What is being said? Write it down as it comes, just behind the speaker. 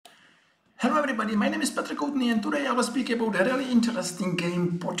Hello everybody, my name is Patrick and today I will speak about a really interesting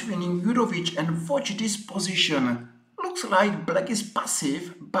game Botvinnik Yudowitch, and watch this position. Looks like black is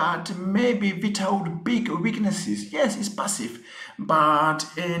passive, but maybe without big weaknesses. Yes, it's passive, but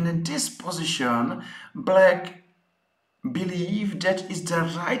in this position black believe that is the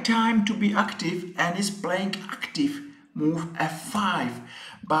right time to be active and is playing active move f5,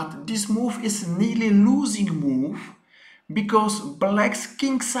 but this move is nearly losing move because black's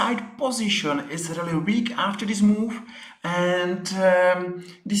kingside position is really weak after this move, and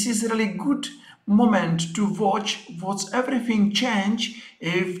this is really good moment to watch what's everything change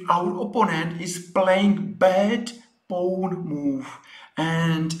if our opponent is playing bad pawn move.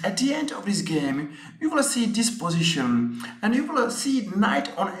 And at the end of this game you will see this position and you will see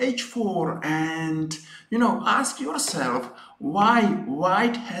knight on h4, and ask yourself why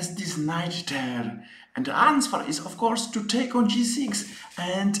white has this knight there. And the answer is, of course, to take on g6,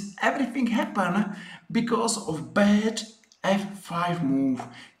 and everything happened because of bad f5 move.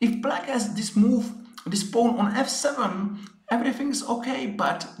 If black has this move, this pawn on f7, everything is okay,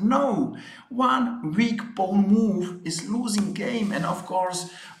 but no, one weak pawn move is losing game, and of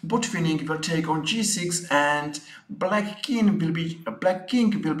course Botvinnik will take on g6 and black king will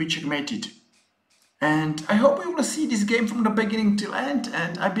be checkmated. And I hope you will see this game from the beginning till end,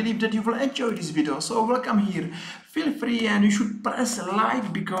 and I believe that you will enjoy this video. So welcome here, feel free, and you should press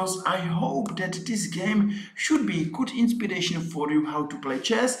like, because I hope that this game should be good inspiration for you how to play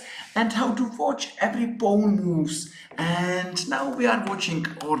chess and how to watch every pawn moves. And now we are watching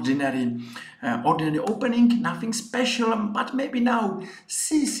ordinary opening, nothing special, but maybe now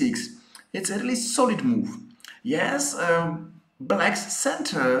c6. It's a really solid move. Yes, black's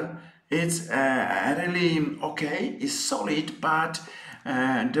center, it's really okay, it's solid, but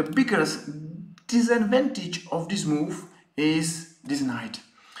the biggest disadvantage of this move is this knight.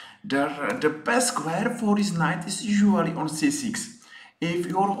 The best square for this knight is usually on c6. If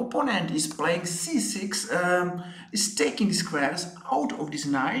your opponent is playing c6, is taking squares out of this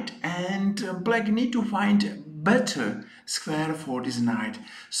knight, and black need to find better square for this knight.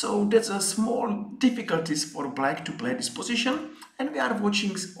 So that's a small difficulties for black to play this position, and we are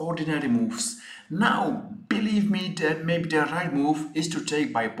watching ordinary moves. Now, believe me that maybe the right move is to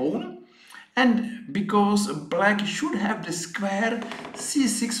take by pawn, and because black should have the square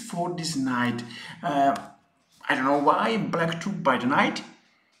c6 for this knight. I don't know why black took by the knight.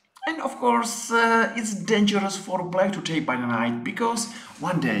 And of course it's dangerous for black to take by the knight, because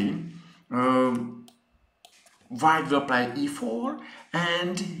one day white will play e4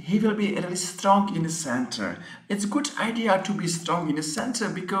 and he will be really strong in the center. It's a good idea to be strong in the center,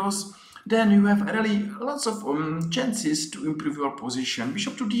 because then you have really lots of chances to improve your position.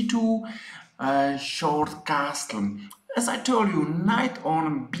 Bishop to d2, short castle. As I told you, knight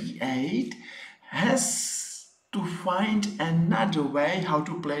on b8 has to find another way how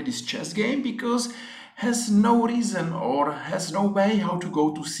to play this chess game, because has no reason or has no way how to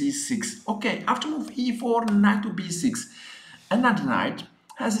go to c6. Okay, after move e4, knight to b6. Another knight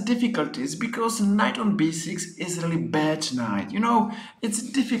has difficulties because knight on b6 is really bad knight. It's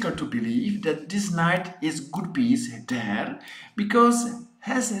difficult to believe that this knight is good piece there, because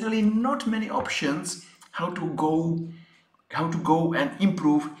has really not many options how to go and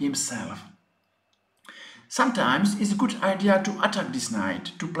improve himself. Sometimes it's a good idea to attack this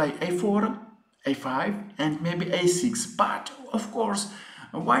knight, to play a4, a5 and maybe a6, but of course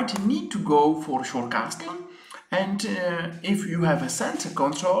white need to go for short castle, and if you have a center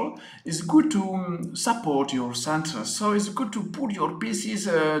control, it's good to support your center, so it's good to put your pieces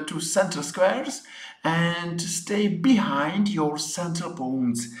to center squares and stay behind your center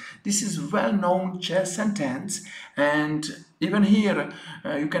pawns. This is well-known chess sentence, and even here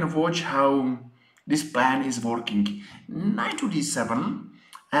you can watch how this plan is working. Knight to d7,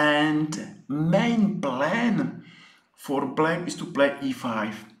 and main plan for black is to play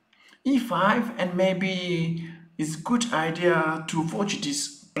e5. e5, and maybe it's good idea to watch this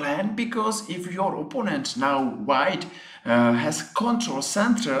plan, because if your opponent, now white, has control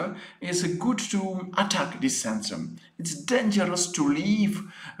center, it's good to attack this center. It's dangerous to leave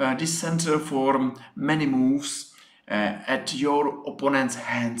this center for many moves at your opponent's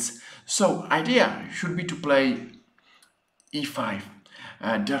hands. So idea should be to play e5.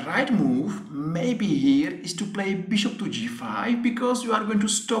 The right move maybe here is to play bishop to g5, because you are going to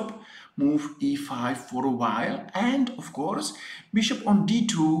stop move e5 for a while, and of course bishop on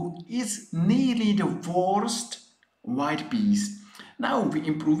d2 is nearly the worst white piece. Now we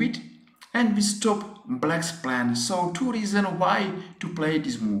improve it and we stop black's plan. So two reasons why to play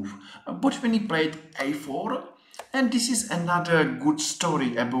this move. Botvinnik played a4, And this is another good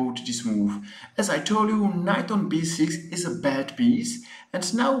story about this move. As I told you, knight on b6 is a bad piece,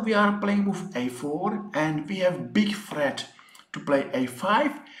 and now we are playing move a4 and we have big threat to play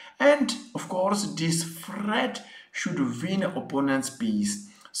a5, and of course this threat should win opponent's piece.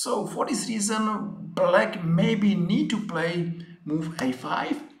 So for this reason black maybe need to play move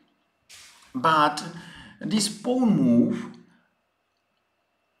a5, but this pawn move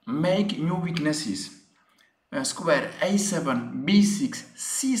make new weaknesses. Square a7, b6,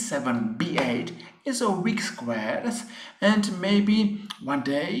 c7, b8 is a weak squares, and maybe one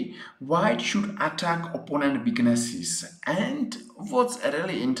day white should attack opponent weaknesses. And what's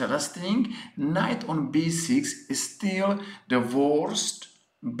really interesting, knight on b6 is still the worst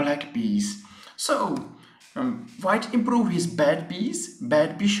black piece. So white improve his bad piece,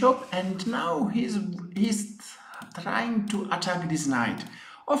 bad bishop, and now he's trying to attack this knight.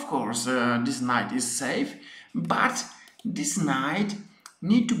 Of course, this knight is safe, but this knight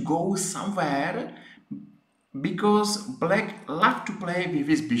need to go somewhere because black love to play with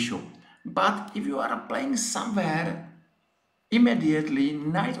his bishop. But if you are playing somewhere, immediately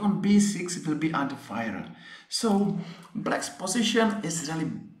knight on b6 will be under fire. So black's position is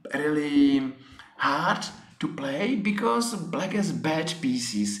really hard to play because black has bad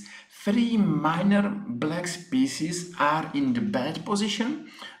pieces. Three minor black pieces are in the bad position.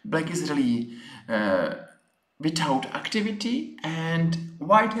 Black is really without activity, and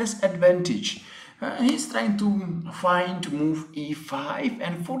white has advantage. He's trying to find move e5,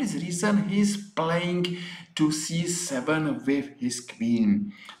 and for this reason he's playing to c7 with his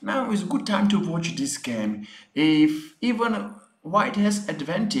queen. Now is good time to watch this game. If even white has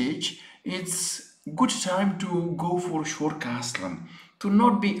advantage, it's good time to go for short castle, to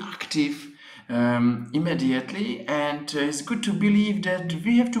not be active immediately, and it's good to believe that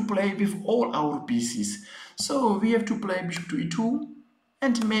we have to play with all our pieces. So we have to play bishop to e2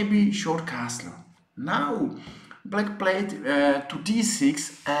 and maybe short castle. Now black played to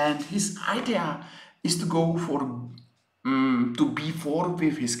d6, and his idea is to go for to b4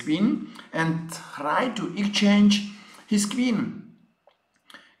 with his queen and try to exchange his queen.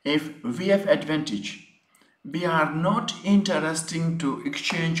 If we have advantage, we are not interested to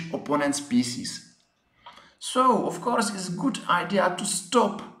exchange opponent's pieces. So of course it's a good idea to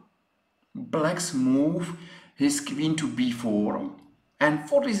stop black's move his queen to b4, and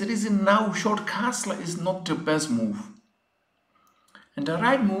for this reason now short castle is not the best move. And the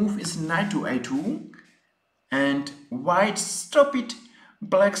right move is knight to a2, and white stop it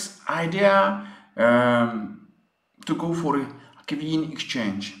black's idea to go for a queen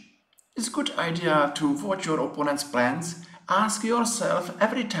exchange. It's a good idea to watch your opponent's plans. Ask yourself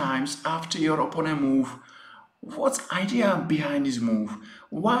every time after your opponent move, what's idea behind this move?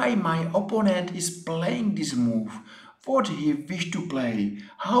 Why my opponent is playing this move? What he wish to play?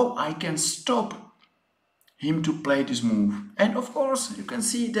 How I can stop him to play this move? And of course you can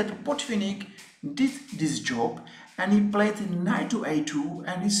see that Botvinnik did this job, and he played knight to a2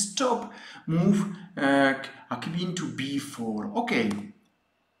 and he stopped move a queen to b4. Okay,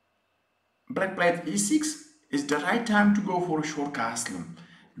 black played e6 is the right time to go for a short castle.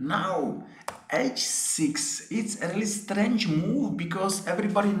 Now h6, it's a really strange move because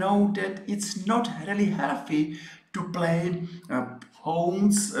everybody know that it's not really healthy to play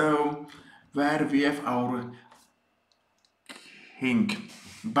pawns where we have our king.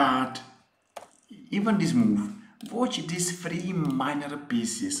 But even this move, watch these three minor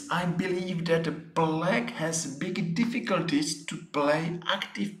pieces. I believe that black has big difficulties to play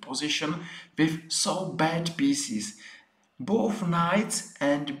active position with so bad pieces. Both knights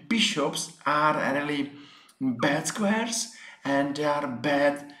and bishops are really bad squares, and they are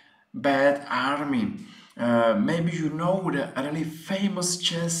bad army. Maybe you know the really famous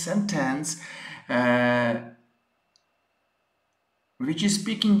chess sentence which is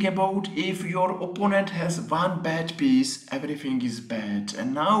speaking about if your opponent has one bad piece, everything is bad.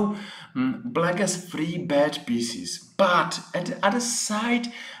 And now black has three bad pieces, but at the other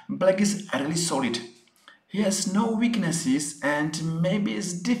side black is really solid. He has no weaknesses, and maybe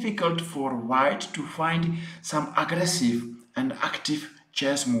it's difficult for white to find some aggressive and active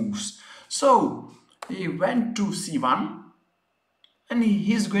chess moves. So he went to c1, and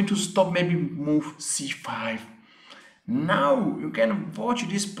he's going to stop maybe move c5. Now you can watch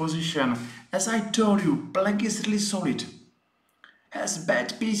this position. As I told you, black is really solid. Has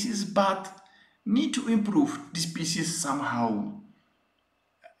bad pieces, but need to improve these pieces somehow.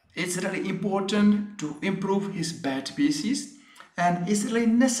 It's really important to improve his bad pieces, and it's really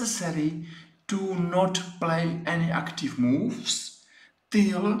necessary to not play any active moves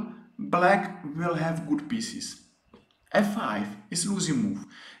till black will have good pieces. f5 is losing move.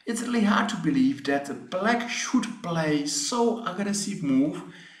 It's really hard to believe that black should play so aggressive move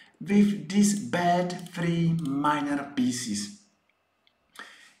with these bad three minor pieces.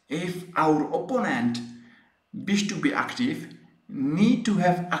 If our opponent wish to be active, need to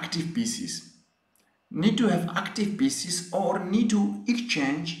have active pieces. Need to have active pieces or need to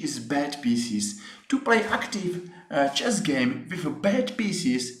exchange his bad pieces. To play active chess game with bad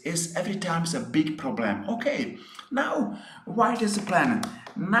pieces is every time a big problem. Okay, now white is the plan.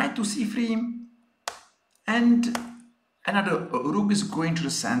 Knight to c3 and another rook is going to the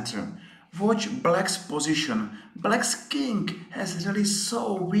center. Watch black's position. Black's king has really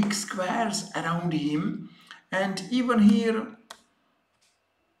so weak squares around him, and even here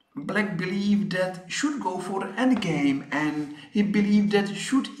black believed that should go for endgame and he believed that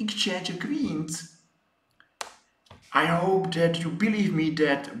should exchange queens. I hope that you believe me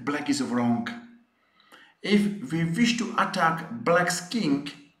that black is wrong. If we wish to attack black's king,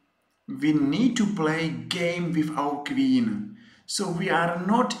 we need to play game with our queen. So we are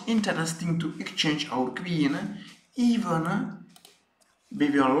not interested to exchange our queen, even we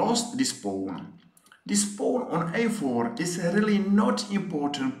will lost this pawn. This pawn on a4 is really not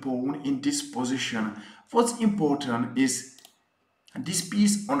important pawn in this position. What's important is this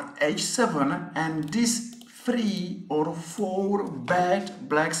piece on h7 and this 3 or 4 bad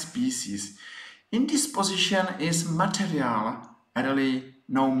black pieces. In this position is material really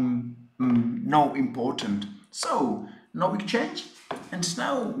no important. So no exchange, and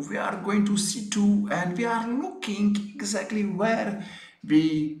now we are going to c2 and we are looking exactly where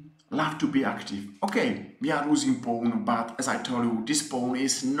we love to be active. Okay, we are losing pawn, but as I told you, this pawn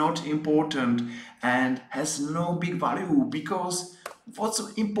is not important and has no big value because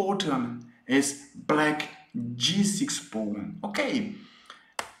what's important is black g6 pawn. Okay,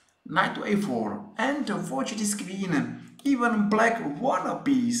 knight to a4 and watch this queen. Even black one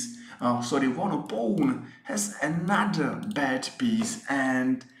piece, one pawn has another bad piece,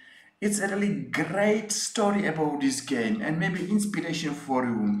 and it's a really great story about this game and maybe inspiration for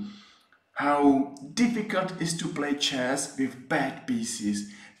you. How difficult it is to play chess with bad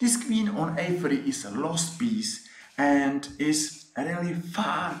pieces. This queen on a3 is a lost piece and is really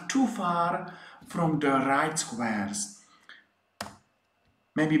too far from the right squares.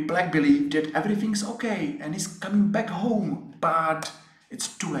 Maybe black believed that everything's okay and is coming back home, but it's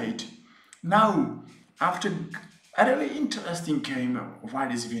too late. Now, after a really interesting game,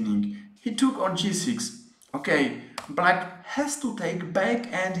 white is winning. He took on g6. Okay, black has to take back,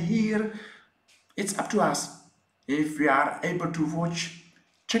 and here it's up to us if we are able to watch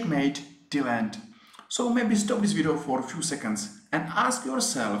checkmate till end. So maybe stop this video for a few seconds and ask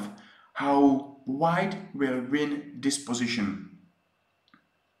yourself how white will win this position.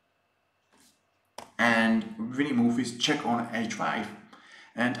 And winning move is check on h5.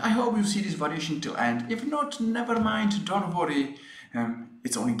 And I hope you see this variation till end. If not, never mind, don't worry,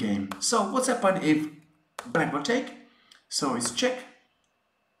 it's only game. So what's happened if black will take? So it's check.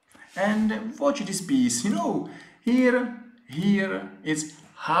 And watch this piece. You know, here it's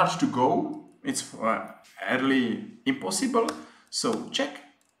hard to go. It's really impossible. So check.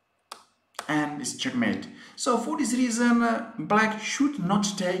 And it's checkmate. So for this reason, black should not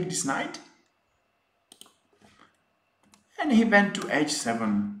take this knight. And he went to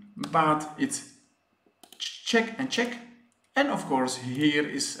h7, but it's check and check. And of course here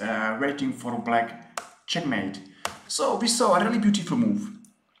is waiting for black checkmate. So we saw a really beautiful move.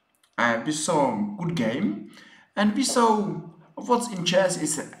 We saw a good game, and we saw what's in chess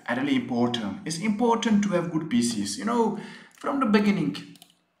is really important. It's important to have good pieces. You know, from the beginning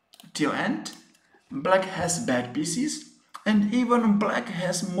till end, black has bad pieces, and even black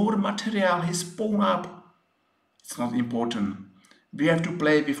has more material, his pawn up. It's not important. We have to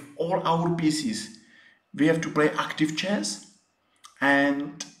play with all our pieces. We have to play active chess,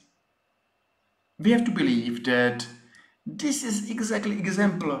 and we have to believe that this is exactly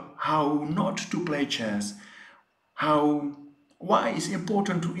example how not to play chess. Why is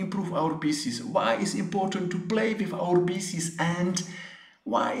important to improve our pieces? Why is important to play with our pieces, and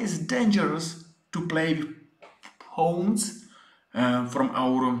why is dangerous to play with pawns from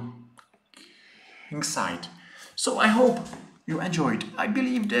our king side. So I hope you enjoyed. I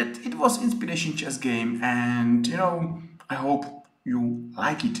believe that it was inspiration chess game, and you know, I hope you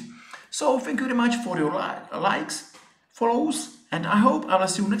like it. So thank you very much for your likes, follows, and I hope I will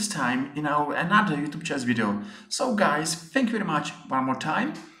see you next time in our another YouTube chess video. So guys, thank you very much one more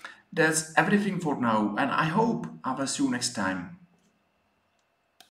time. That's everything for now, and I hope I will see you next time.